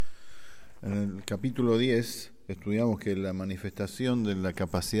En el capítulo 10 estudiamos que la manifestación de la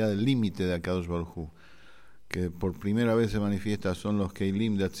capacidad del límite de Akadosh Baruj Hu, que por primera vez se manifiesta son los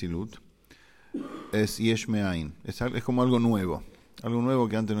Keilim de Atzilut, es Yesh Me'ain, es como algo nuevo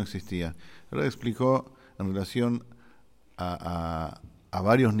que antes no existía. Ahora explicó en relación a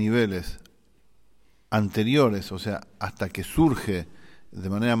varios niveles anteriores, o sea, hasta que surge de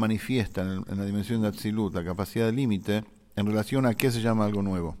manera manifiesta en la dimensión de Atzilut la capacidad del límite, en relación a qué se llama algo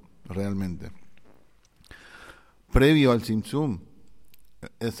nuevo realmente. Previo al Tzimtzum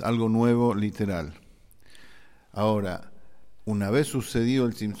es algo nuevo literal. Ahora, una vez sucedido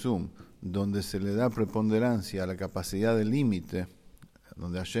el Tzimtzum, donde se le da preponderancia a la capacidad del límite,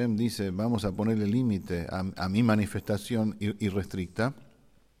 donde Hashem dice vamos a ponerle límite a mi manifestación irrestricta,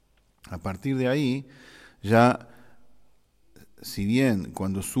 a partir de ahí ya, si bien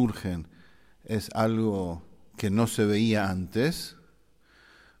cuando surgen es algo que no se veía antes,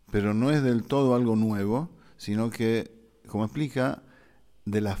 pero no es del todo algo nuevo, sino que, como explica,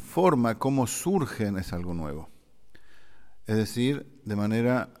 de la forma como surgen es algo nuevo. Es decir, de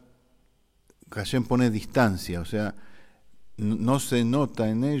manera que Hashem pone distancia, o sea, no se nota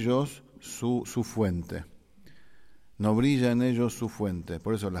en ellos su fuente, no brilla en ellos su fuente.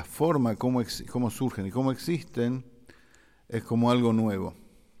 Por eso la forma como surgen y cómo existen es como algo nuevo.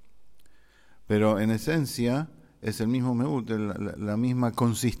 Pero en esencia es el mismo meut, la misma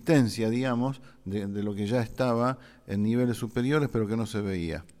consistencia, digamos, de lo que ya estaba en niveles superiores, pero que no se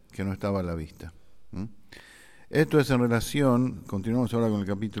veía, que no estaba a la vista. Esto es en relación, continuamos ahora con el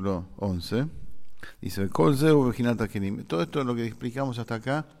capítulo 11, dice, todo esto es lo que explicamos hasta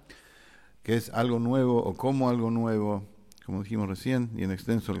acá, que es algo nuevo o como algo nuevo, como dijimos recién y en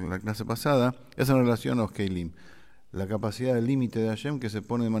extenso en la clase pasada, es en relación a los Keilim, la capacidad del límite de Hashem que se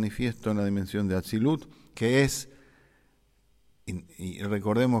pone de manifiesto en la dimensión de Atzilut, que es, y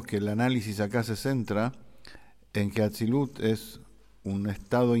recordemos que el análisis acá se centra en que Atzilut es un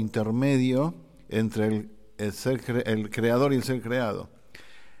estado intermedio entre el creador y el ser creado.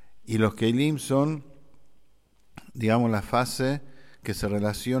 Y los Keilim son, digamos, la fase que se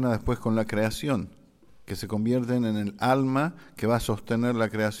relaciona después con la creación, que se convierten en el alma que va a sostener la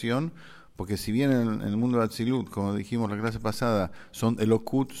creación, porque si bien en el mundo de Atzilut, como dijimos la clase pasada, son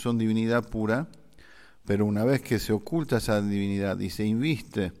Elokut, son divinidad pura, pero una vez que se oculta esa divinidad y se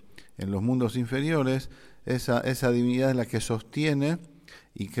inviste en los mundos inferiores, esa divinidad es la que sostiene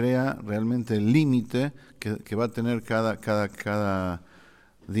y crea realmente el límite que va a tener cada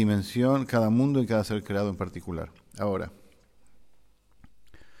dimensión, cada mundo y cada ser creado en particular. Ahora,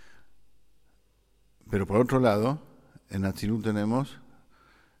 pero por otro lado, en Atzilut tenemos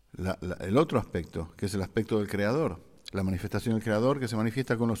el otro aspecto, que es el aspecto del creador, la manifestación del creador que se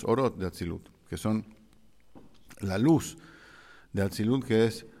manifiesta con los orot de Atzilut, que son la luz de Atzilut, que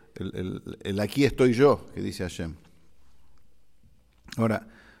es el aquí estoy yo, que dice Hashem. Ahora,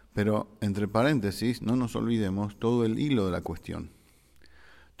 pero entre paréntesis, no nos olvidemos todo el hilo de la cuestión.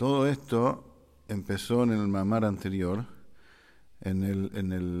 Todo esto empezó en el mamar anterior, en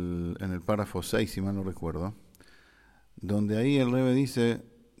el párrafo 6, si mal no recuerdo, donde ahí el Rebbe dice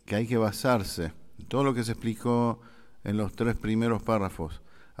que hay que basarse en todo lo que se explicó en los 3 primeros párrafos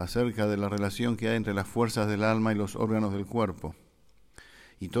acerca de la relación que hay entre las fuerzas del alma y los órganos del cuerpo.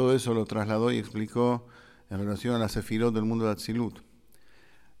 Y todo eso lo trasladó y explicó en relación a la sefirot del mundo de Atzilut.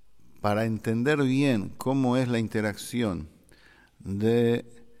 Para entender bien cómo es la interacción de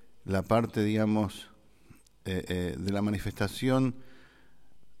la parte, digamos, de la manifestación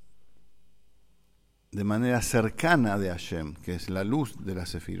de manera cercana de Hashem, que es la luz de la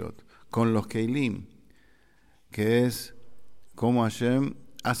sefirot, con los Keilim, que es cómo Hashem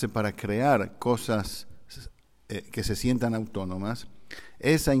hace para crear cosas que se sientan autónomas.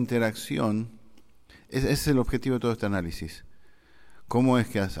 Esa interacción es el objetivo de todo este análisis. Cómo es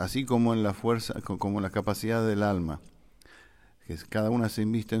que así como en la fuerza, como en la capacidad del alma, que cada una se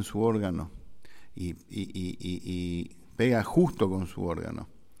inviste en su órgano y pega justo con su órgano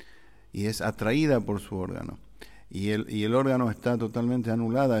y es atraída por su órgano y el órgano está totalmente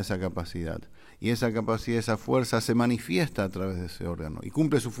anulada a esa capacidad y esa capacidad, esa fuerza se manifiesta a través de ese órgano y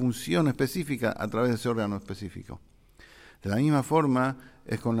cumple su función específica a través de ese órgano específico. De la misma forma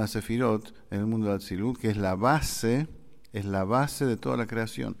es con la sefirot en el mundo de Atzilut, que es la base de toda la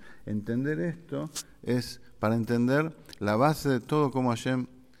creación. Entender esto es para entender la base de todo como Hashem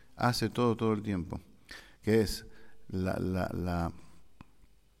hace todo el tiempo, que es la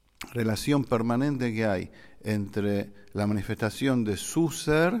relación permanente que hay entre la manifestación de su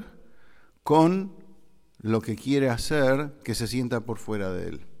ser con lo que quiere hacer que se sienta por fuera de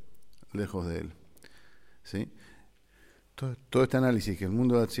él, lejos de él. ¿Sí? todo este análisis que el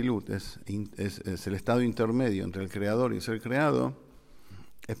mundo de Atzilut es el estado intermedio entre el creador y el ser creado,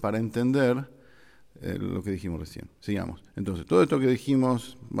 es para entender lo que dijimos recién. Sigamos. Entonces, todo esto que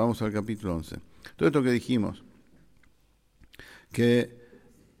dijimos, vamos al capítulo 11. Todo esto que dijimos, que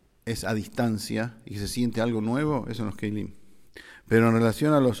es a distancia y que se siente algo nuevo, eso en los Keilim. Pero en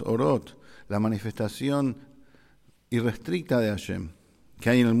relación a los Orot, la manifestación irrestricta de Hashem que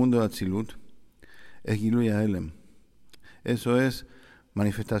hay en el mundo de Atzilut, es Gilui Ha'elem. Eso es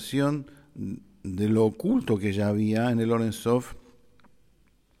manifestación de lo oculto que ya había en el Or Ein Sof,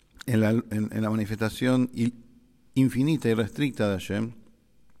 en la manifestación infinita y restricta de Hashem.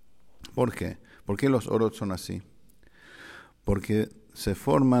 ¿Por qué? ¿Por qué los Orot son así? Porque se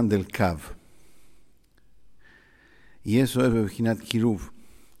forman del Kav. Y eso es Bebejinat Kiruv.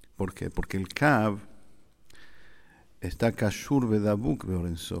 ¿Por qué? Porque el Kav está Kashur Bedabuk Beor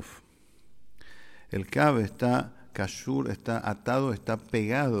Ein Sof. El Kav está Kashur, está atado, está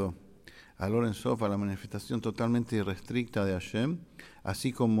pegado al Or Ein Sof, a la manifestación totalmente irrestricta de Hashem,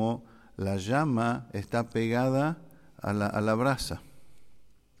 así como la llama está pegada a la brasa.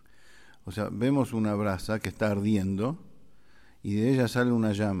 O sea, vemos una brasa que está ardiendo y de ella sale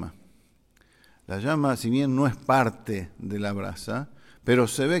una llama. La llama, si bien no es parte de la brasa, pero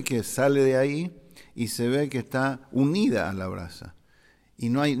se ve que sale de ahí y se ve que está unida a la brasa. Y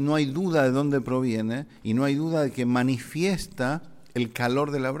no hay duda de dónde proviene, y no hay duda de que manifiesta el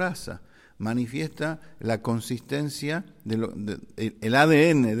calor de la brasa, manifiesta la consistencia, el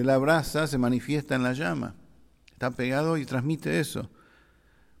ADN de la brasa se manifiesta en la llama. Está pegado y transmite eso.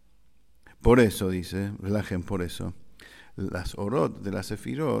 Por eso, dice, relajen por eso, las Orot de la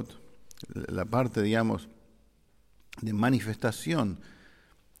Sefirot, la parte, digamos, de manifestación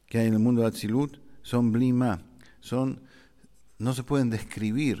que hay en el mundo de Atzilut, son blima, no se pueden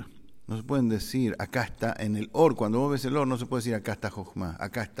describir, no se pueden decir, acá está en el Or, cuando vos ves el Or, no se puede decir, acá está Jochma,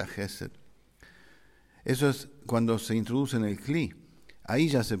 acá está Gesed. Eso es cuando se introduce en el Kli. Ahí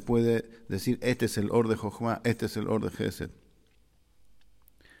ya se puede decir, este es el Or de Jochma, este es el Or de Gesed.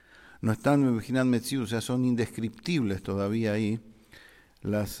 No están en Bejinat Metziut, o sea, son indescriptibles todavía ahí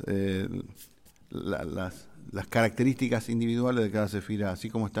las características individuales de cada sefirá,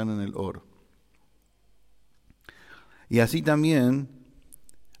 así como están en el Or. Y así también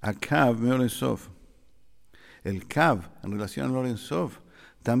a Kav Meor Ein Sof. El Kav, en relación al Or Ein Sof,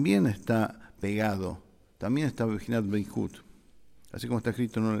 también está pegado, también está Bejinat Beikut. Así como está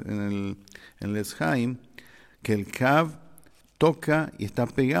escrito en el Eshaim, que el Kav toca y está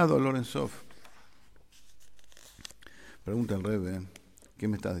pegado al Or Ein Sof. Pregunta el Rebbe, ¿qué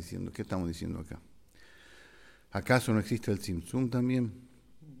me estás diciendo? ¿Qué estamos diciendo acá? ¿Acaso no existe el Tzimtzum también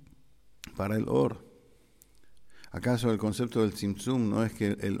para el Or? ¿Acaso el concepto del Tzimtzum no es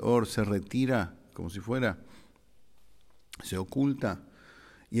que el Or se retira como si fuera, se oculta,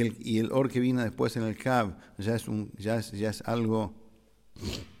 y el Or que viene después en el Kav ya es algo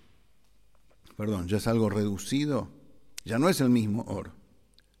reducido? Ya no es el mismo Or,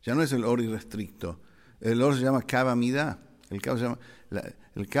 ya no es el Or irrestricto. El Or se llama Kav Amidá. El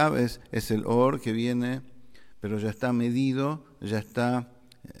Kav es el Or que viene, pero ya está medido, ya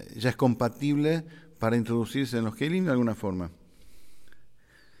es compatible para introducirse en los Keilim de alguna forma.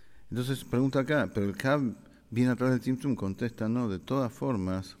 Entonces pregunta acá, pero el Kav viene a través del Tzimtzum. Contesta, no, de todas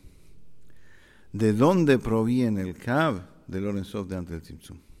formas, ¿de dónde proviene el Kav? Del Or Ein Sof de antes del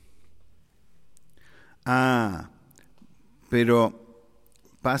Tzimtzum. Pero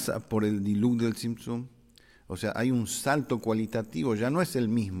pasa por el Diluk del Tzimtzum. O sea, hay un salto cualitativo, ya no es el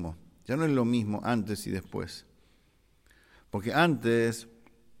mismo, ya no es lo mismo antes y después. Porque antes,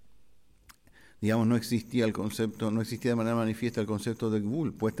 digamos, no existía de manera manifiesta el concepto de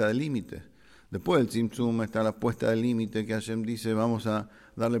Gvul, puesta de límite. Después del Tzimtzum está la puesta de límite que Hashem dice, vamos a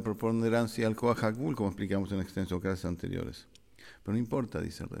darle preponderancia al Koach HaGvul, como explicamos en extenso clases anteriores. Pero no importa,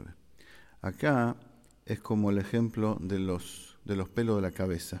 dice el Rebbe. Acá es como el ejemplo de los pelos de la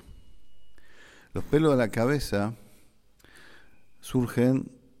cabeza. Los pelos de la cabeza surgen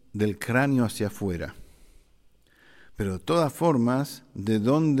del cráneo hacia afuera. Pero de todas formas, ¿de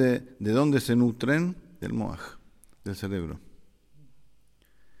dónde se nutren? Del moaj, del cerebro.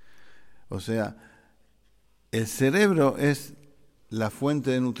 O sea, el cerebro es la fuente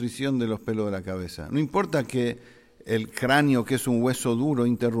de nutrición de los pelos de la cabeza. No importa que el cráneo, que es un hueso duro,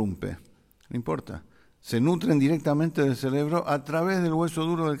 interrumpe. No importa. Se nutren directamente del cerebro a través del hueso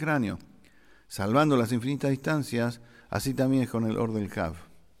duro del cráneo. Salvando las infinitas distancias, así también es con el Or del Kav.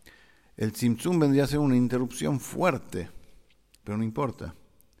 El Tzimtzum vendría a ser una interrupción fuerte, pero no importa.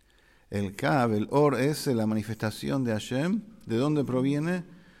 El Kav, el Or, es la manifestación de Hashem. ¿De dónde proviene?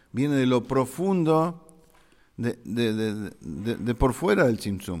 Viene de lo profundo de por fuera del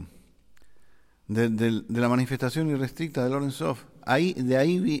Tzimtzum, de la manifestación irrestricta del Or Ein Sof.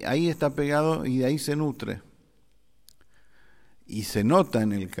 Ahí está pegado y de ahí se nutre. Y se nota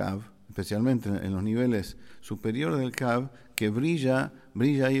en el Kav, especialmente en los niveles superiores del Kav, que brilla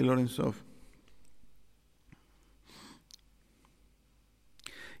ahí el Or Ein Sof.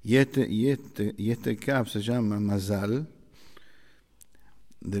 Y este Kav se llama Mazal,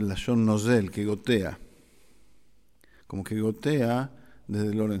 del Lashon Nozel, que gotea, como que gotea desde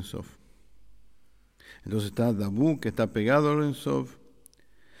el Or Ein Sof. Entonces está Dabu, que está pegado al Or Ein Sof.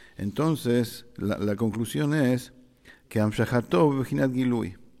 Entonces la conclusión es que Amshahatov Bejinat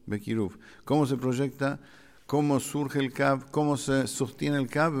Gilui, Bekiruv. ¿Cómo se proyecta? ¿Cómo surge el Kav? ¿Cómo se sostiene el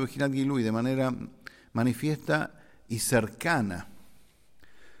Kav? Bejinat Gilui, de manera manifiesta y cercana.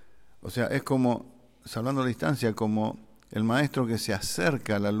 O sea, es como, hablando a la distancia, como el maestro que se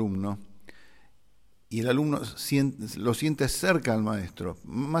acerca al alumno y el alumno lo siente cerca al maestro,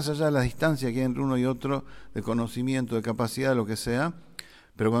 más allá de la distancia que hay entre uno y otro, de conocimiento, de capacidad, de lo que sea,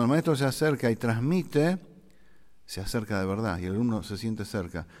 pero cuando el maestro se acerca y transmite, se acerca de verdad y el alumno se siente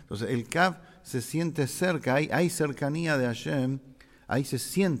cerca. Entonces el Kav se siente cerca, hay cercanía de Hashem, ahí se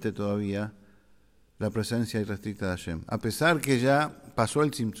siente todavía la presencia irrestricta de Hashem, a pesar que ya pasó el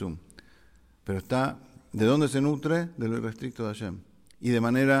Tzimtzum. Pero está, ¿de dónde se nutre? De lo irrestricto de Hashem. Y de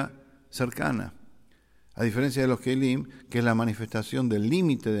manera cercana. A diferencia de los Keilim, que es la manifestación del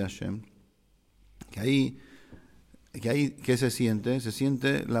límite de Hashem, que se siente? Se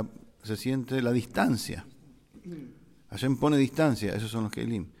siente la distancia. Hashem pone distancia, esos son los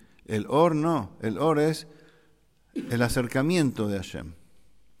Keilim. El Or no, el Or es el acercamiento de Hashem.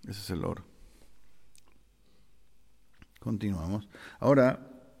 Ese es el Or. Continuamos. Ahora,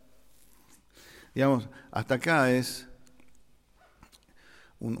 digamos, hasta acá es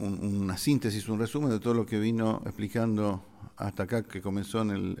una síntesis, un resumen de todo lo que vino explicando hasta acá, que comenzó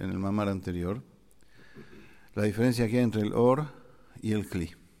en el mamar anterior. La diferencia que hay entre el Or y el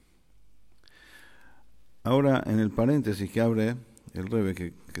Kli. Ahora, en el paréntesis que abre el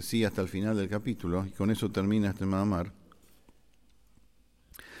Rebbe, que sigue hasta el final del capítulo, y con eso termina este mamar,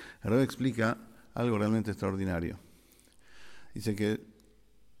 el Rebbe explica algo realmente extraordinario. Dice que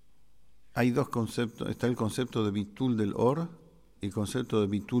hay dos conceptos, está el concepto de bitul del Or y el concepto de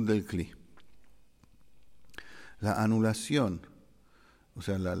bitul del Kli. La anulación, o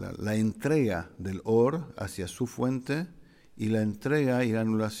sea, la entrega del Or hacia su fuente y la entrega y la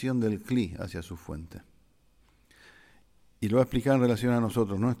anulación del Kli hacia su fuente. Y lo va a explicar en relación a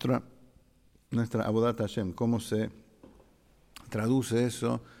nosotros, nuestra Avodat Hashem, cómo se traduce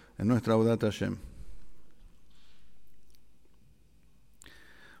eso en nuestra Avodat Hashem.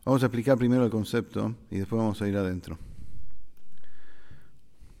 Vamos a explicar primero el concepto y después vamos a ir adentro.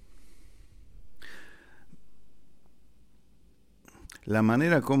 La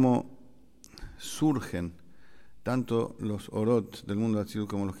manera como surgen tanto los orot del mundo de Atzilut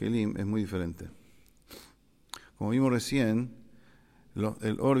como los Kelim es muy diferente. Como vimos recién,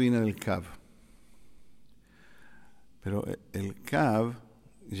 el Or viene del Kav. Pero el Kav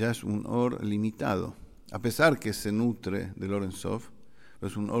ya es un Or limitado. A pesar que se nutre del Or Ein Sof,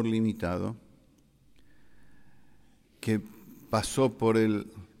 es un Or limitado que pasó por la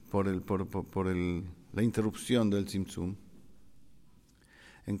interrupción del Tzimtzum.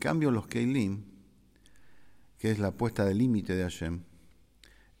 En cambio, los Keilim, que es la puesta de límite de Hashem,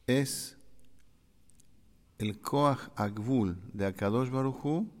 es el Koach Agvul de Akadosh Baruj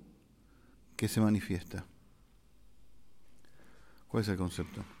Hu que se manifiesta. ¿Cuál es el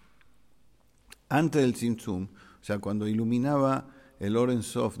concepto? Antes del Tzimtzum, o sea, cuando iluminaba el Or Ein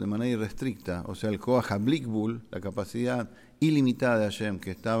Sof de manera irrestricta, o sea, el Koach Hablikbul, la capacidad ilimitada de Hashem,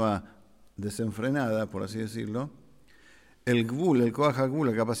 que estaba desenfrenada, por así decirlo, el Gvul, el Koach Gvul,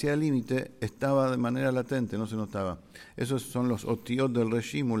 la capacidad límite, estaba de manera latente, no se notaba. Esos son los otiot del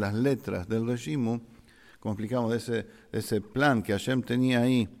Reshimu, las letras del Reshimu, como explicamos, de ese plan que Hashem tenía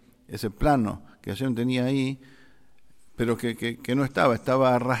ahí, ese plano que Hashem tenía ahí, pero que no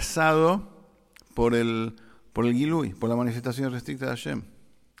estaba arrasado por el Gilui, por la manifestación restricta de Hashem.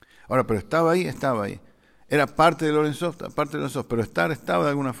 Ahora, pero estaba ahí. Era parte del Or Ein Sof, pero estaba de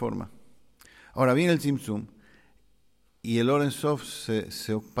alguna forma. Ahora viene el Tzimtzum, y el Or Ein Sof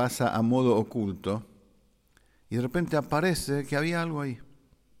se pasa a modo oculto, y de repente aparece que había algo ahí.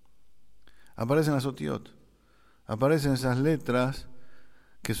 Aparecen las otiot, aparecen esas letras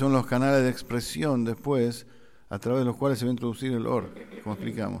que son los canales de expresión después, a través de los cuales se va a introducir el Or, como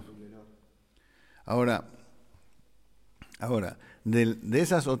explicamos. Ahora, de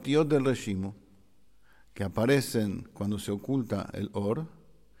esas otiot del Reshimu, que aparecen cuando se oculta el Or,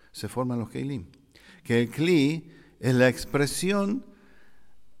 se forman los Keilim. que el Kli es la expresión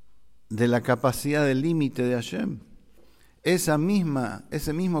de la capacidad de límite de Hashem. Ese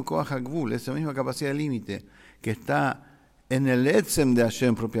mismo Koach HaGvul, esa misma capacidad de límite que está en el Etzem de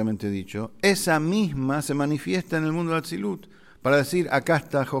Hashem propiamente dicho, esa misma se manifiesta en el mundo del Atzilut para decir, acá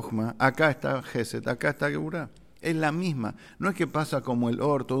está Jochma, acá está Gesed, acá está Geburah. Es la misma. No es que pasa como el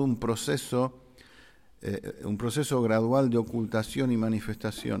Or, todo un proceso gradual de ocultación y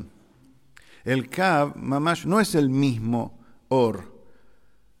manifestación. El Kav, Mamash, no es el mismo Or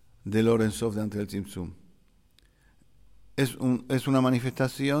del Or En Sof de antes del Tzimtzum. Es una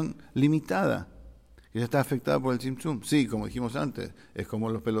manifestación limitada, que ya está afectada por el Tzimtzum. Sí, como dijimos antes, es como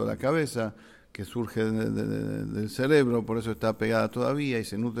los pelos de la cabeza, que surge del cerebro, por eso está pegada todavía y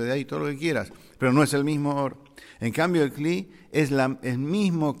se nutre de ahí, todo lo que quieras, pero no es el mismo Or. En cambio, el Kli es el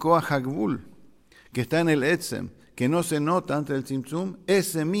mismo Koach HaGvul, que está en el Etzem, que no se nota antes del Tzimtzum,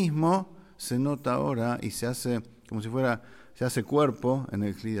 ese mismo se nota ahora y se hace como si fuera, se hace cuerpo en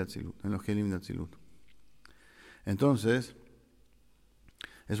el Kli de Atzilut, en los Kelim de Atzilut. Entonces,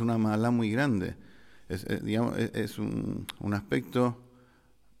 es una malá muy grande, es un aspecto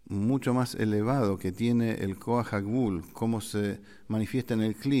mucho más elevado que tiene el Koach HaGvul, cómo se manifiesta en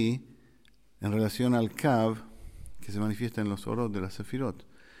el Kli en relación al Kav, que se manifiesta en los Orot de la Sefirot.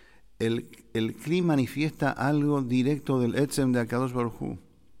 El Kli manifiesta algo directo del Etzem de HaKadosh Baruj Hu,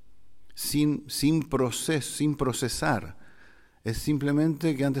 sin procesar. Es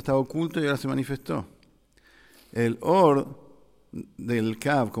simplemente que antes estaba oculto y ahora se manifestó. El Or del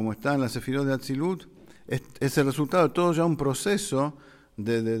Kav, como está en la Sefirot de Atzilut, es el resultado de todo ya un proceso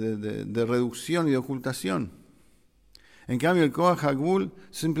de reducción y de ocultación. En cambio, el Koach HaGvul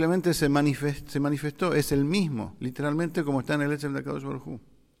simplemente se manifestó, es el mismo, literalmente como está en el Etzem de HaKadosh Baruj Hu.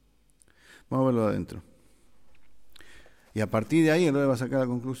 Vamos a verlo adentro. Y a partir de ahí, el Rebbe va a sacar la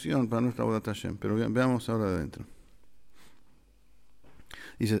conclusión para nuestra Avodat Hashem. Pero veamos ahora de adentro.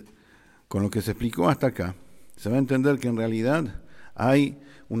 Dice, con lo que se explicó hasta acá, se va a entender que en realidad hay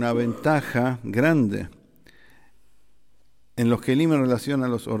una ventaja grande en los Kelim en relación a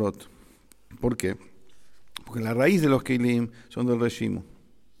los Orot. ¿Por qué? Porque la raíz de los Kelim son del Reshimu.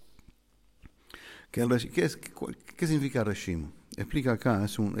 ¿Qué significa Reshimu? Explica acá,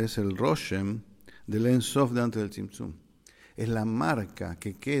 es el Roshem del En Sof de antes del Tzimtzum. Es la marca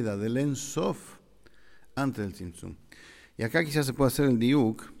que queda del En Sof antes del Tzimtzum. Y acá quizás se puede hacer el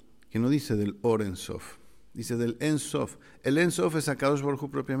diuk, que no dice del Or En Sof, dice del En Sof. El En Sof es HaKadosh Baruj Hu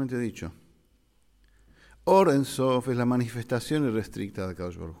propiamente dicho. Or En Sof es la manifestación irrestricta de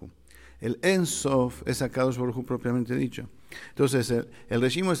HaKadosh Baruj Hu. El En Sof es HaKadosh Baruj Hu propiamente dicho. Entonces, el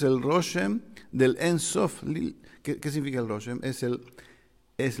Reshimu es el Roshem del En Sof. ¿Qué significa el Roshem?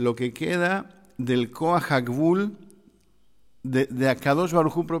 Es lo que queda del Koach HaGvul de HaKadosh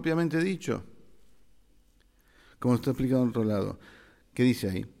Baruj Hu propiamente dicho. Como está explicado en otro lado. ¿Qué dice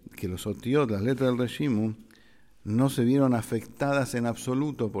ahí? Que los otiot, las letras del Reshimu, no se vieron afectadas en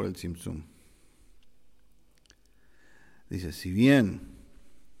absoluto por el Tzimtzum. Dice, si bien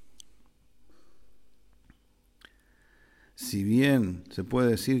se puede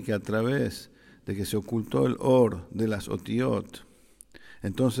decir que a través de que se ocultó el Or de las otiot,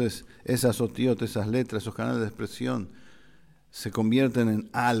 entonces esas otiot, esas letras, esos canales de expresión, se convierten en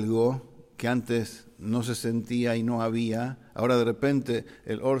algo que antes no se sentía y no había. Ahora de repente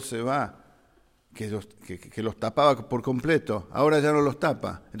el Or se va, que los tapaba por completo, ahora ya no los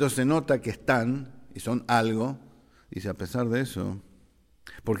tapa. Entonces se nota que están y son algo. Dice, a pesar de eso,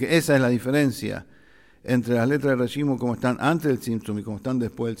 porque esa es la diferencia entre las letras de Reshimu como están antes del Tzimtzum y como están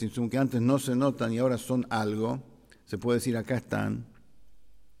después del Tzimtzum, que antes no se notan y ahora son algo, se puede decir acá están.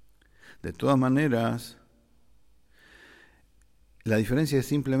 De todas maneras, la diferencia es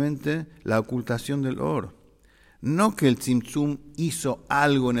simplemente la ocultación del Or. No que el Tzimtzum hizo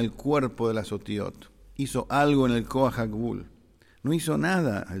algo en el cuerpo de las otiot, hizo algo en el Koach HaGvul. No hizo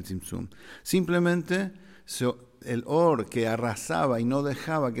nada el Tzimtzum. Simplemente el Or que arrasaba y no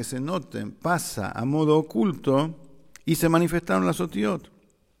dejaba que se noten pasa a modo oculto y se manifestaron las otiot.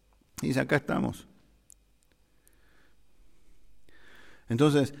 Y dice, acá estamos.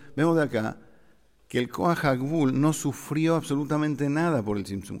 Entonces, vemos de acá que el Koach HaGvul no sufrió absolutamente nada por el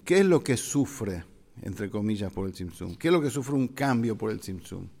Tzimtzum. ¿Qué es lo que sufre, entre comillas, por el Tzimtzum? ¿Qué es lo que sufre un cambio por el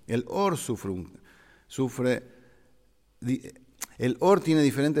Tzimtzum? El Or el Or tiene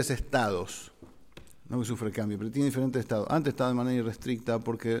diferentes estados. No que sufre cambio, pero tiene diferentes estados. Antes estaba de manera irrestricta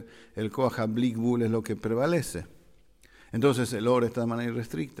porque el Koach HaBlikbul es lo que prevalece. Entonces el Or está de manera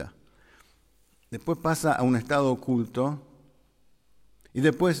irrestricta. Después pasa a un estado oculto. Y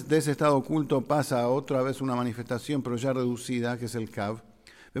después de ese estado oculto pasa a otra vez una manifestación, pero ya reducida, que es el Kav.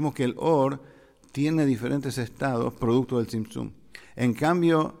 Vemos que el Or tiene diferentes estados producto del Tzimtzum. En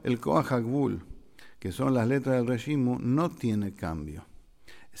cambio, el Koach HaGvul, que son las letras del Reshimu, no tiene cambio.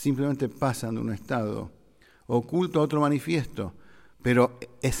 Simplemente pasan de un estado oculto a otro manifiesto, pero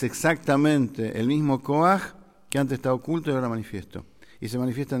es exactamente el mismo Koach que antes estaba oculto y ahora manifiesto. Y se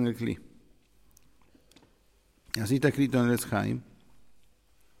manifiesta en el Kli. Así está escrito en el Eshaim.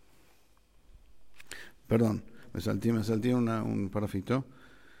 Perdón, me salté un parrafito.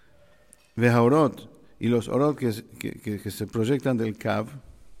 Vejaorot, y los orot que se proyectan del Kav,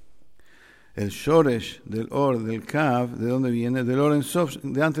 el Shoresh del Or, del Kav, ¿de dónde viene? Del Or en Sof,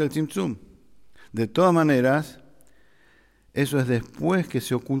 de antes del Tzimtzum. De todas maneras, eso es después que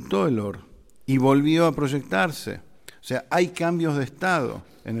se ocultó el Or y volvió a proyectarse. O sea, hay cambios de estado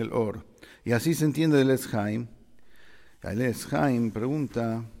en el Or. Y así se entiende del Eshaim. El Eshaim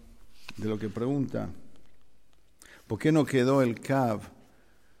pregunta, de lo que pregunta, ¿por qué no quedó el Kav?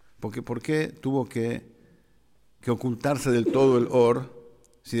 ¿Por qué tuvo que ocultarse del todo el Or?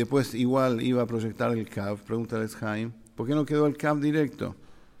 Si después igual iba a proyectar el Kav, pregunta el Eshaim, ¿por qué no quedó el Kav directo?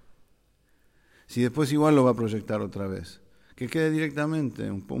 Si después igual lo va a proyectar otra vez. Que quede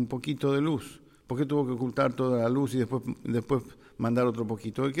directamente, un poquito de luz. ¿Por qué tuvo que ocultar toda la luz y después mandar otro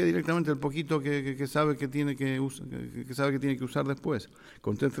poquito? Que quede directamente el poquito que sabe que tiene que usar después.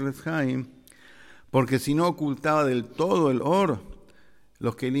 Contesta el Eshaim, porque si no ocultaba del todo el Or,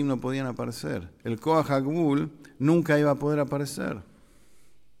 los Kelim no podían aparecer. El Koach HaGvul nunca iba a poder aparecer.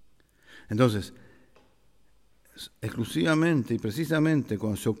 Entonces, exclusivamente y precisamente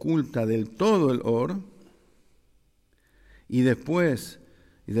cuando se oculta del todo el Or y después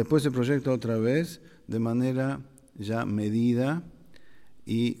se proyecta otra vez de manera ya medida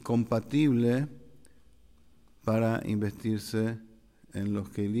y compatible para investirse en los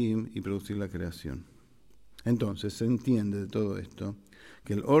Kelim y producir la creación. Entonces, se entiende de todo esto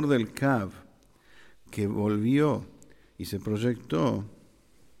que el Or del Kav que volvió y se proyectó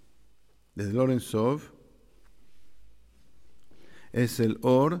desde el Or en Sof es el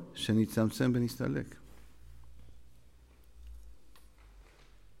Or Shenitzamtzem Benistalek.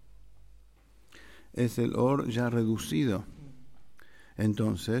 Es el Or ya reducido.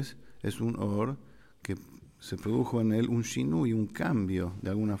 Entonces, es un Or que se produjo en él un shinui, un cambio,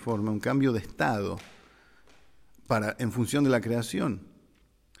 de alguna forma, un cambio de estado en función de la creación.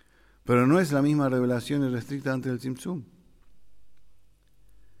 Pero no es la misma revelación irrestricta antes del Tzimtzum.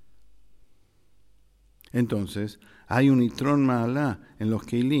 Entonces, hay un Yitron Ma'alá en los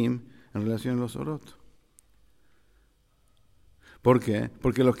Keilim en relación a los Orot. ¿Por qué?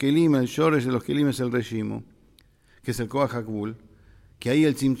 Porque los Keilim, el Shoresh de los Keilim es el Reshimu, que es el Koach HaGvul, que ahí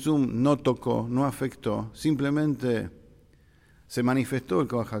el Tzimtzum no tocó, no afectó, simplemente se manifestó el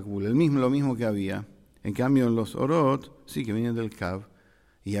Koach HaGvul, lo mismo que había. En cambio, en los Orot, sí, que vienen del Kav,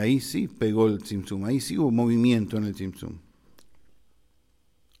 y ahí sí pegó el Tzimtzum, ahí sí hubo movimiento en el Tzimtzum.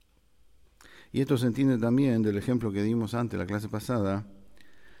 Y esto se entiende también del ejemplo que dimos antes, la clase pasada,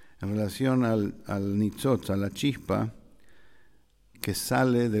 en relación al nitzotz, a la chispa que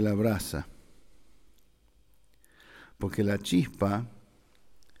sale de la brasa. Porque la chispa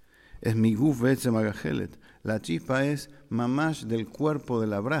es miguf betzem agajelet. La chispa es mamash del cuerpo de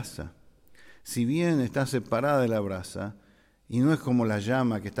la brasa. Si bien está separada de la brasa, y no es como la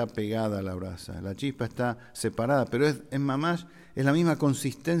llama que está pegada a la brasa, la chispa está separada, pero es mamash, es la misma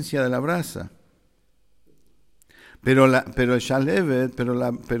consistencia de la brasa. Pero el shalevet,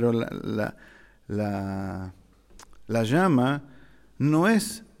 la llama no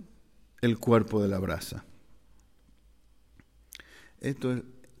es el cuerpo de la brasa.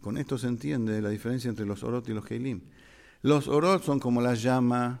 Con esto se entiende la diferencia entre los orot y los keilim. Los orot son como la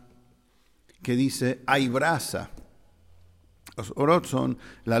llama que dice hay brasa. Los orot son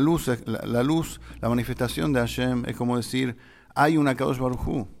la luz, la manifestación de Hashem, es como decir hay una Kadosh Baruj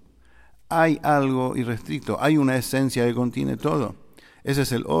Hu. Hay algo irrestricto, hay una esencia que contiene todo. Ese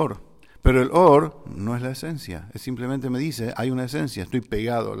es el Or. Pero el Or no es la esencia. Es simplemente me dice, hay una esencia, estoy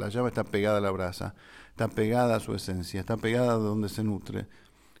pegado, la llama está pegada a la brasa, está pegada a su esencia, está pegada a donde se nutre,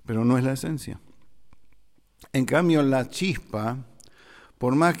 pero no es la esencia. En cambio, la chispa,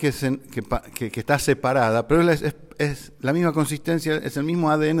 por más que está separada, pero es la misma consistencia, es el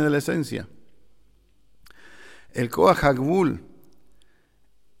mismo ADN de la esencia. El Koach HaGvul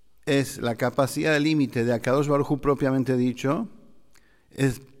es la capacidad de límite de Akadosh Baruj Hu propiamente dicho,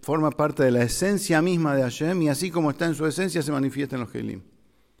 forma parte de la esencia misma de Hashem y así como está en su esencia se manifiesta en los Keilim.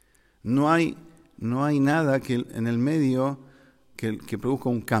 No hay nada en el medio que produzca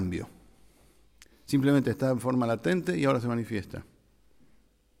un cambio. Simplemente está en forma latente y ahora se manifiesta.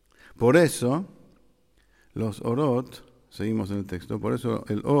 Por eso, los Orot, seguimos en el texto, por eso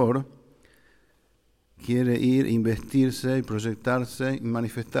el Or quiere ir, investirse y proyectarse y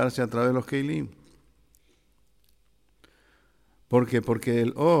manifestarse a través de los Keilim. ¿Por qué? Porque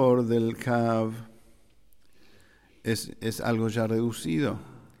el Or del Kav es algo ya reducido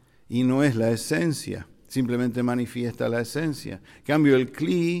y no es la esencia, simplemente manifiesta la esencia. En cambio, el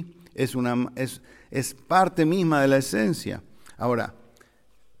Kli es parte misma de la esencia. Ahora,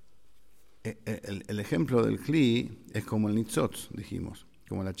 el ejemplo del Kli es como el Nitzotz, dijimos,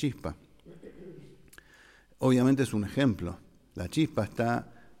 como la chispa. Obviamente es un ejemplo. La chispa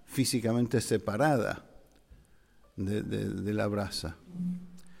está físicamente separada de la brasa.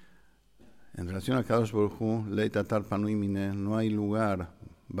 En relación a Kadosh Baruj Hu, Leitatar Panuimine, no hay lugar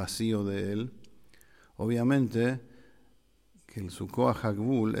vacío de él. Obviamente que el Sukoah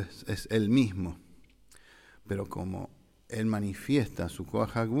Hagvul es él mismo, pero como él manifiesta su Koah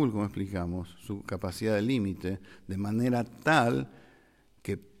Hagvul, como explicamos, su capacidad de límite, de manera tal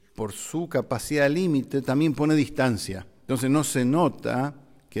que por su capacidad de límite también pone distancia. Entonces no se nota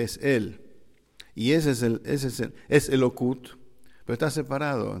que es él. Y ese es el Okut, pero está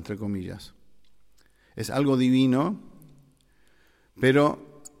separado, entre comillas. Es algo divino,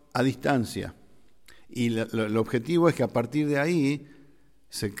 pero a distancia. Y el objetivo es que a partir de ahí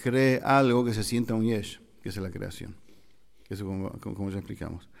se cree algo que se sienta un yesh, que es la creación. Eso como ya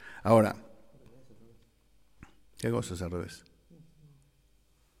explicamos. Ahora, ¿qué cosa es al revés?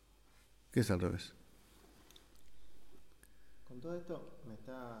 ¿Qué es al revés? Con todo esto me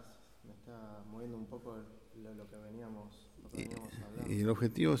está moviendo un poco lo que veníamos hablando. Y el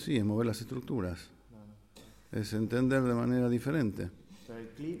objetivo sí es mover las estructuras. Es entender de manera diferente. Pero el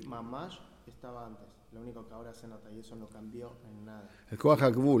Kli Mamash estaba antes. Lo único que ahora se nota y eso no cambió en nada. El Koah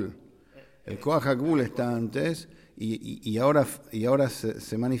Hagvul. El Koah Hagvul está antes y ahora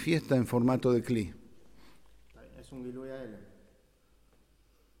se manifiesta en formato de Kli. Es un Gilui Ha'elem.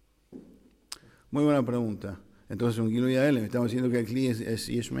 Muy buena pregunta. Entonces un Gilui Ha'elem, estamos diciendo que el Kli es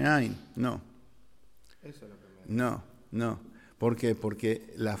Yesh Me'ain. No. Eso es lo que me... No. ¿Por qué?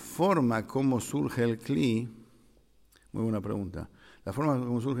 Porque la forma como surge el Kli, muy buena pregunta, la forma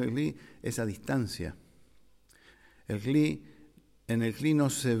como surge el Kli es a distancia. En el Kli no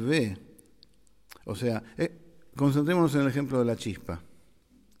se ve. O sea, concentrémonos en el ejemplo de la chispa.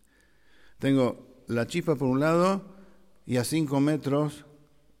 Tengo la chispa por un lado y a 5 metros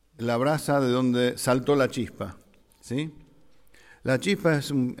la brasa de donde saltó la chispa. ¿Sí? La chispa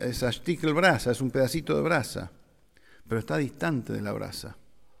es ashtikl brasa, es un pedacito de brasa, pero está distante de la brasa.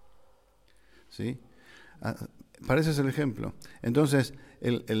 ¿Sí? Parece ser el ejemplo. Entonces,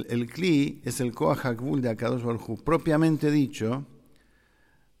 el Kli es el Koah Hagvul de Akadosh Baruj Hu, propiamente dicho,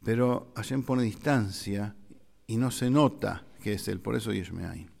 pero Hashem pone distancia y no se nota que es él, por eso Yesh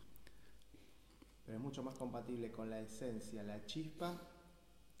Me'ain. Pero es mucho más compatible con la esencia, la chispa,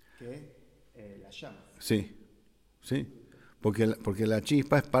 que la llama. Sí, porque la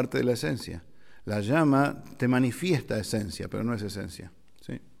chispa es parte de la esencia. La llama te manifiesta esencia, pero no es esencia.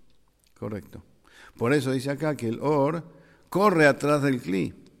 Sí, correcto. Por eso dice acá que el Or corre atrás del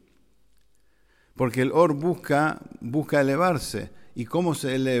Kli, porque el Or busca elevarse. ¿Y cómo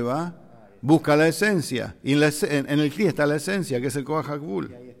se eleva? Busca la esencia. Y en el Kli está la esencia, que es el Koah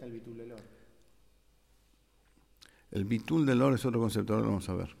Hagvul. Y ahí está el Bitul del Or. El Bitul del Or es otro concepto, ahora lo vamos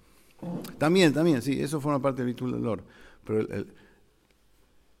a ver. También, sí, eso forma parte del Bitul del Or. Pero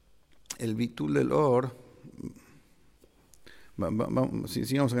el Bitul del Or,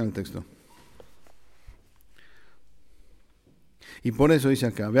 sigamos acá en el texto. Y por eso dice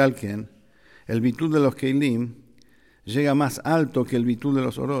acá, Bealken, el Bitul de los Keilim llega más alto que el Bitul de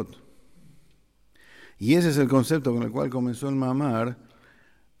los Orot. Y ese es el concepto con el cual comenzó el Mamar,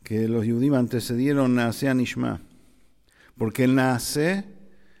 que los Yudim antecedieron Naaseh a Nishma. Porque el Naaseh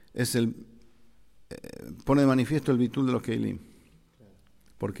pone de manifiesto el Bitul de los Keilim.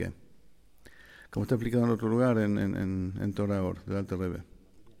 ¿Por qué? Como está explicado en otro lugar, en Torah Or, del Alter Rebbe.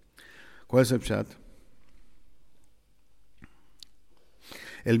 ¿Cuál es el Pshat?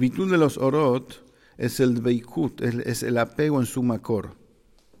 El Bitul de los Orot es el Dveikut, es el apego en su Makor.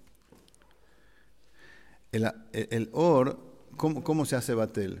 El Or, ¿cómo se hace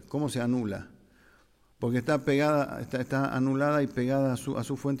Batel? ¿Cómo se anula? Porque está anulada y pegada a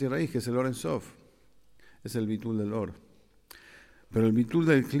su fuente y raíz, que es el Or en Sof. Es el Bitul del Or. Pero el Bitul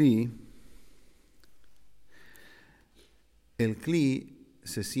del Kli, el Kli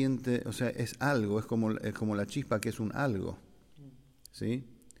se siente, o sea, es algo, es como la chispa que es un algo. ¿Sí?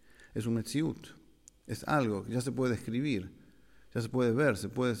 Es un metziut, es algo que ya se puede describir, ya se puede ver, se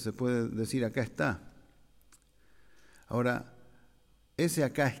puede decir acá está. Ahora, ese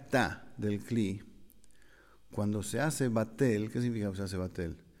acá está del Kli, cuando se hace batel, ¿qué significa que se hace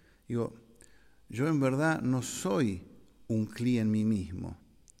batel? Digo, yo en verdad no soy un kli en mí mismo.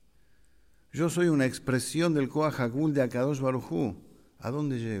 Yo soy una expresión del Koach Hagul de Akadosh Baruj Hu. ¿A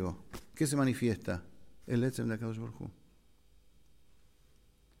dónde llego? ¿Qué se manifiesta? El Etzem de Akadosh Baruj Hu.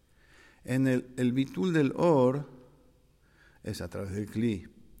 En el bitul del Or es a través del Kli.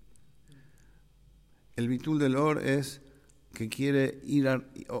 El bitul del Or es que quiere ir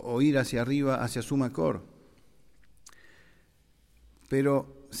hacia arriba, hacia su Makor.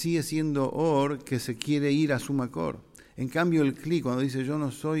 Pero sigue siendo Or que se quiere ir a su Makor. En cambio el Kli, cuando dice yo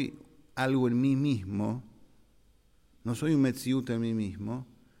no soy algo en mí mismo, no soy un Metziut en mí mismo,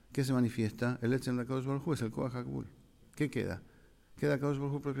 ¿qué se manifiesta? El Etzem de Akadosh Baruj Hu es el Koach Hagul. ¿Qué queda? Queda Akadosh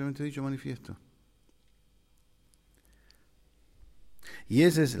Baruj Hu propiamente dicho manifiesto. Y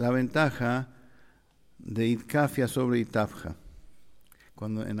esa es la ventaja de Itkafia sobre Itafja.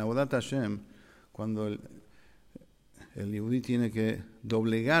 Cuando en Avodat Hashem, cuando el Yehudí tiene que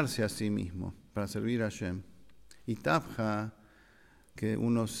doblegarse a sí mismo para servir a Hashem, Itafja, que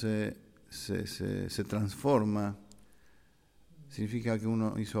uno se transforma, significa que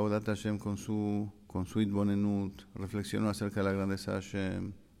uno hizo Avodat Hashem con su Itbonenut, reflexionó acerca de la grandeza de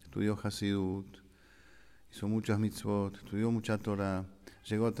Hashem, estudió Hasidut, hizo muchas mitzvot, estudió mucha Torah,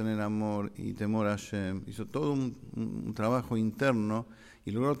 llegó a tener amor y temor a Hashem, hizo todo un trabajo interno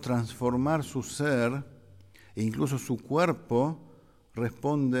y logró transformar su ser e incluso su cuerpo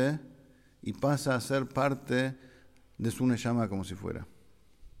responde y pasa a ser parte de su neshama como si fuera.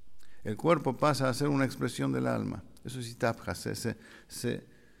 El cuerpo pasa a ser una expresión del alma. Eso es Itafja, se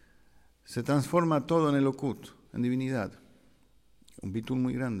transforma todo en Elokut, en divinidad. Un bitul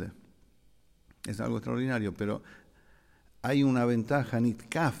muy grande. Es algo extraordinario, pero hay una ventaja en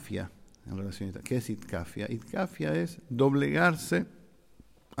Itkafia en relación a Itafja. ¿Qué es Itkafia? Itkafia es doblegarse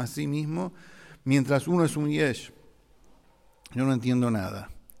a sí mismo mientras uno es un yesh. Yo no entiendo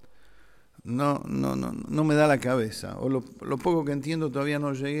nada. No me da la cabeza. O lo poco que entiendo todavía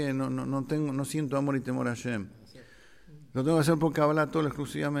no llegué, no siento amor y temor a Hashem. Lo tengo que hacer por Kabbalah todo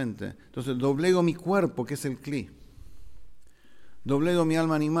exclusivamente. Entonces doblego mi cuerpo, que es el Kli. Doblego mi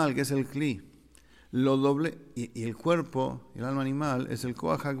alma animal, que es el Kli. Y el cuerpo, el alma animal, es el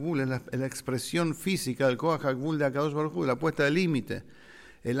Koach Hagul, es la expresión física del Koach Hagul de Akadosh Baruj Hu, la puesta de límite.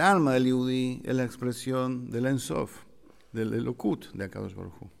 El alma del Yehudí es la expresión del En Sof, del Elokut de Akadosh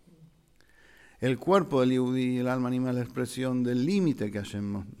Baruj Hu. El cuerpo del Yehudí, el alma animal, es la expresión del límite que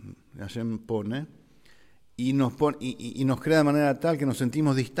Hashem pone y nos crea de manera tal que nos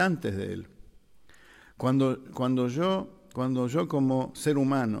sentimos distantes de él. Cuando yo como ser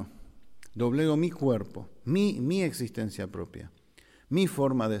humano doblego mi cuerpo, mi existencia propia, mi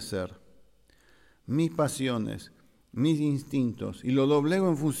forma de ser, mis pasiones, mis instintos, y lo doblego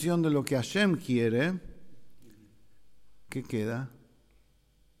en función de lo que Hashem quiere, ¿qué queda?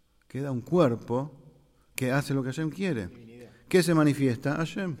 Queda un cuerpo que hace lo que Hashem quiere. ¿Qué se manifiesta?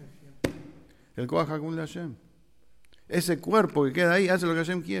 Hashem. El Koach Hagul de Hashem. Ese cuerpo que queda ahí hace lo que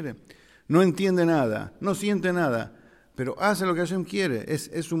Hashem quiere. No entiende nada, no siente nada, pero hace lo que Hashem quiere.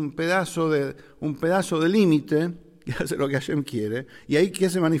 Es un pedazo de límite que hace lo que Hashem quiere. ¿Y ahí qué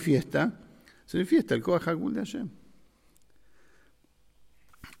se manifiesta? Se manifiesta el Koach Hagul de Hashem.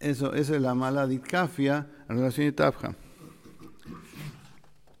 Esa es la mala Itkafia en relación a Itafja.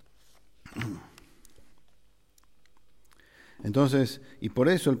 Entonces, y por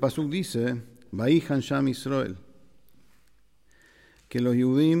eso el Pasuk dice, Vaihan Sham Israel, que los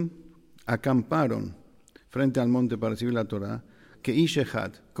Yudim acamparon frente al monte para recibir la Torah, que Ish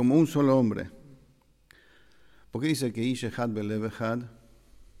Echad, como un solo hombre. ¿Por qué dice que Ish Echad Belev Echad?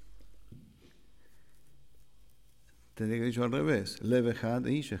 Tendría que dicho al revés, Lev Echad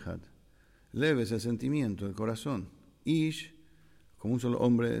e Ish Echad. Lev es el sentimiento, el corazón. Ish, como un solo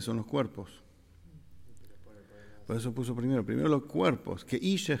hombre, son los cuerpos. Por eso puso primero los cuerpos, que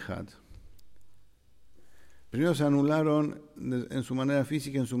Ish Echad. Primero se anularon en su manera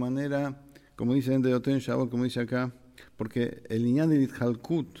física, en su manera, como dice en Deoten Shabbat, como dice acá, porque el Inyan de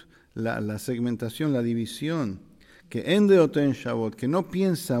Ithalkut, la segmentación, la división, que en Deoten Shabbat, que no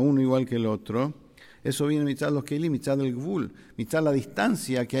piensa uno igual que el otro, eso viene mitzad los Keilim, mitzad del Gvul, mitzad la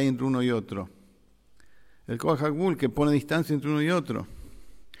distancia que hay entre uno y otro. El Koach Hagul que pone distancia entre uno y otro.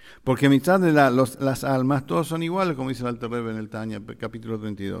 Porque mitzad de las almas, todos son iguales, como dice el Alter Rebbe en el Tanya, capítulo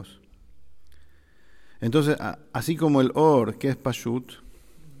 32. Entonces, así como el Or, que es Pashut,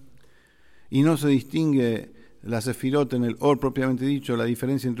 y no se distingue la Sefirot en el Or propiamente dicho, la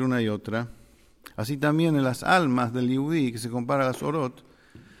diferencia entre una y otra, así también en las almas del Yehudí, que se compara a las Orot,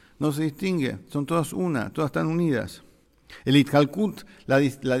 no se distingue, son todas una, todas están unidas. El Ithalkut, la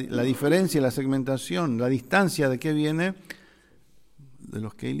diferencia, la segmentación, la distancia de qué viene,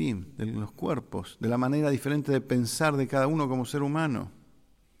 los Keilim, de los cuerpos, de la manera diferente de pensar de cada uno como ser humano.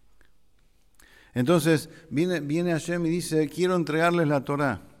 Entonces viene Hashem y dice, quiero entregarles la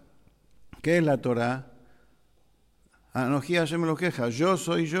Torá. ¿Qué es la Torá? Anojí Hashem lo queja. Yo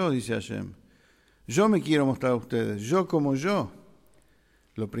soy yo, dice Hashem. Yo me quiero mostrar a ustedes, yo como yo.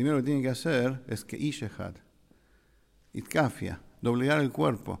 Lo primero que tienen que hacer es que Ishehad, Itkafia, doblegar el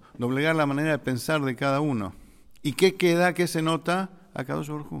cuerpo, doblegar la manera de pensar de cada uno. ¿Y qué queda? ¿Qué se nota? Akadosh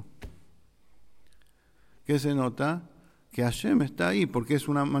Baruj Hu. ¿Qué se nota? Que Hashem está ahí, porque es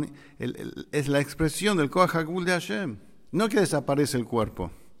es la expresión del Koach HaGvul de Hashem. No que desaparece el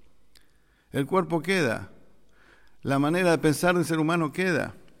cuerpo. El cuerpo queda. La manera de pensar del ser humano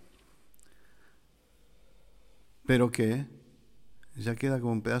queda. Pero ¿qué? Ya queda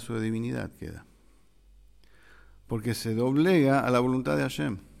como un pedazo de divinidad, queda. Porque se doblega a la voluntad de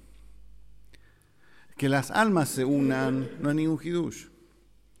Hashem. Que las almas se unan no es ningún hidush.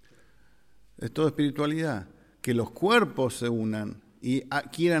 Es toda espiritualidad. Que los cuerpos se unan y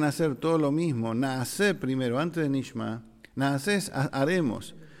quieran hacer todo lo mismo. Naasé primero, antes de Nishma. Naasé es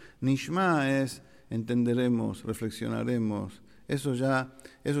haremos. Nishma es entenderemos, reflexionaremos. Eso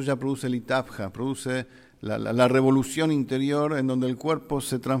ya produce el itapja, produce la revolución interior en donde el cuerpo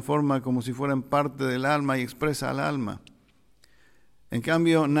se transforma como si fuera en parte del alma y expresa al alma. En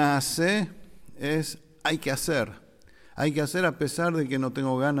cambio, naasé es hay que hacer. Hay que hacer a pesar de que no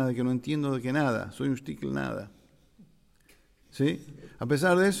tengo ganas, de que no entiendo de que nada. Soy un shtikl nada. ¿Sí? A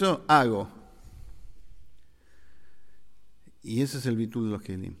pesar de eso, hago. Y ese es el bitul de los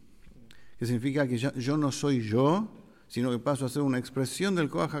kelim. Que significa que yo no soy yo, sino que paso a ser una expresión del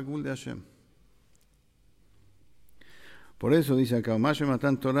Koach HaGvul de Hashem. Por eso dice acá, Mashe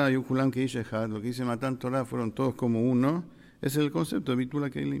Matan Torah y Ukulam Keish Echad, lo que dice Matan Torah fueron todos como uno, es el concepto de bitul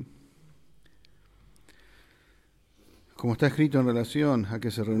kelim. Como está escrito en relación a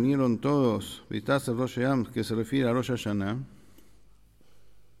que se reunieron todos, Vitase Rosh Hashanah, que se refiere a Rosh Hashanah,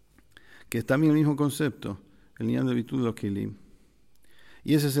 que es también el mismo concepto, el niñán de bitul de los kelim.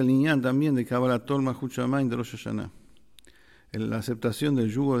 Y ese es el niñán también de Kabbalat Malchut Shamayim de Rosh Hashanah. La aceptación del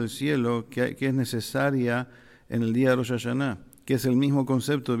yugo del cielo que es necesaria en el día de Rosh Hashanah, que es el mismo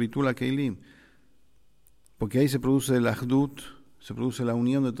concepto de bitul kelim. Porque ahí se produce el Ahdut, se produce la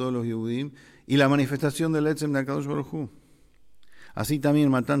unión de todos los Yehudim y la manifestación del Etzem de Akadosh Baruj Hu. Así también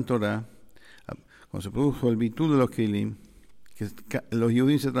en Matan Torah, cuando se produjo el bitul de los kelim, que los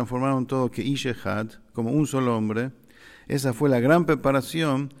Yehudim se transformaron todos que Ishehad, como un solo hombre. Esa fue la gran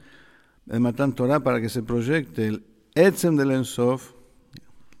preparación de Matan Torah para que se proyecte el Etzem del Ensof,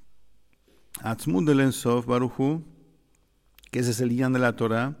 Atzmut del Ensof, Baruj Hu, que ese es el Yan de la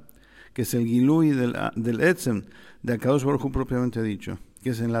Torah, que es el Gilui del Etzem de Akadosh Baruj Hu propiamente dicho,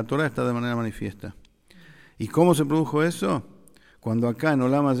 que es en la Torah está de manera manifiesta. ¿Y cómo se produjo eso? Cuando acá en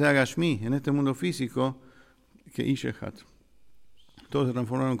Olam Hazeh Gashmi, en este mundo físico, que Ishehad, todos se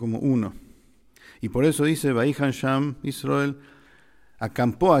transformaron como uno. Y por eso dice, Vaihan Sham Israel,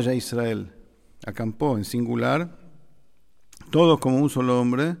 acampó allá Israel, acampó en singular, todos como un solo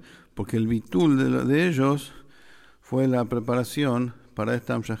hombre, porque el bitul de ellos fue la preparación para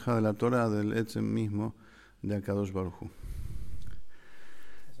esta amshajá de la Torah, del Etzem mismo de Akadosh Baruj Hu.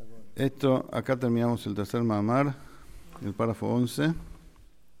 Esto, acá terminamos el tercer Ma'amar, el párrafo 11.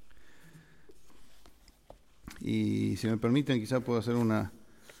 Y si me permiten, quizás puedo hacer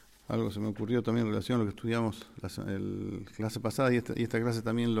algo se me ocurrió también en relación a lo que estudiamos la clase pasada, y esta clase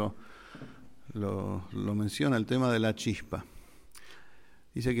también lo menciona, el tema de la chispa.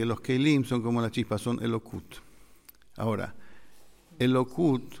 Dice que los Keilim son como la chispa, son Elokut. Ahora,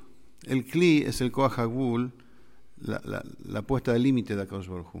 Elokut, el Kli es el Koach HaGvul, la puesta de límite de Akadosh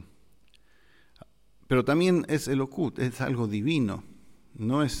Baruj Hu. Pero también es Elokut, es algo divino,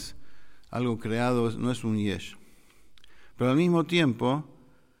 no es algo creado, no es un yesh. Pero al mismo tiempo,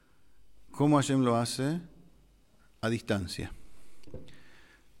 ¿cómo Hashem lo hace? A distancia.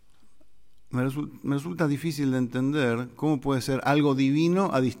 Me resulta difícil de entender cómo puede ser algo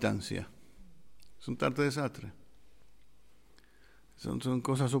divino a distancia. Es un tarte desastre. Son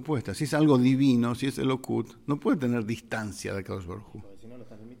cosas opuestas. Si es algo divino, si es Elokut, no puede tener distancia de Akadosh Baruj Hu. Si no, lo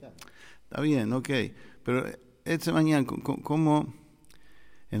estás limitando. Está bien, ok. Pero esta mañana, ¿cómo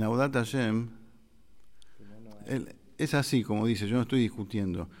en Avodat Hashem es así como dice? Yo no estoy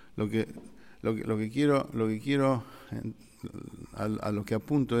discutiendo. Lo que quiero a lo que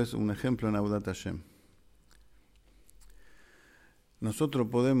apunto es un ejemplo en Avodat Hashem. Nosotros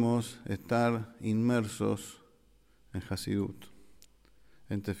podemos estar inmersos en Hasidut,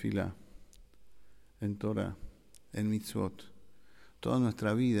 en Tefilá, en Torah, en Mitzvot. Toda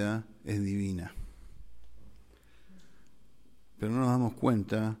nuestra vida es divina. pero no nos damos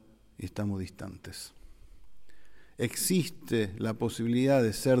cuenta y estamos distantes. Existe la posibilidad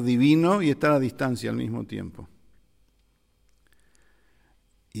de ser divino y estar a distancia al mismo tiempo.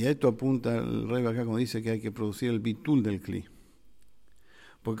 Y a esto apunta el Rebbe acá cuando dice que hay que producir el bitul del Kli.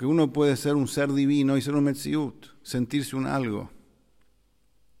 Porque uno puede ser un ser divino y ser un metziut, sentirse un algo.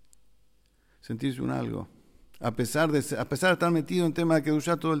 Sentirse un algo. A pesar de estar metido en temas de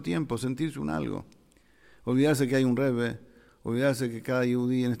Kedushá todo el tiempo, sentirse un algo. Olvidarse que hay un Rebbe, olvidarse que cada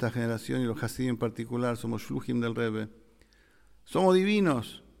yudí en esta generación y los Hasidim en particular somos shluchim del Rebbe. Somos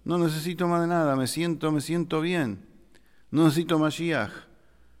divinos, no necesito más de nada, me siento bien. No necesito Mashiach.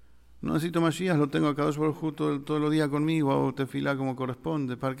 No necesito Mashiach, lo tengo a Kadosh Baruj Hu todos los días conmigo, hago tefilá como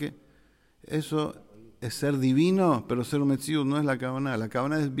corresponde. ¿Para qué? Eso es ser divino, pero ser un metziut no es la kavaná. La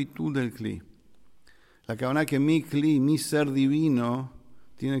kavaná es bitul del Kli. La kavaná que mi Kli, mi ser divino,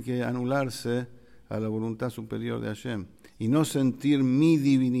 tiene que anularse a la voluntad superior de Hashem. Y no sentir mi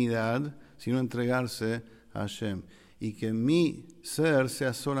divinidad, sino entregarse a Hashem. Y que mi ser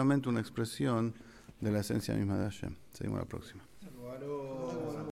sea solamente una expresión de la esencia misma de Hashem. Seguimos la próxima.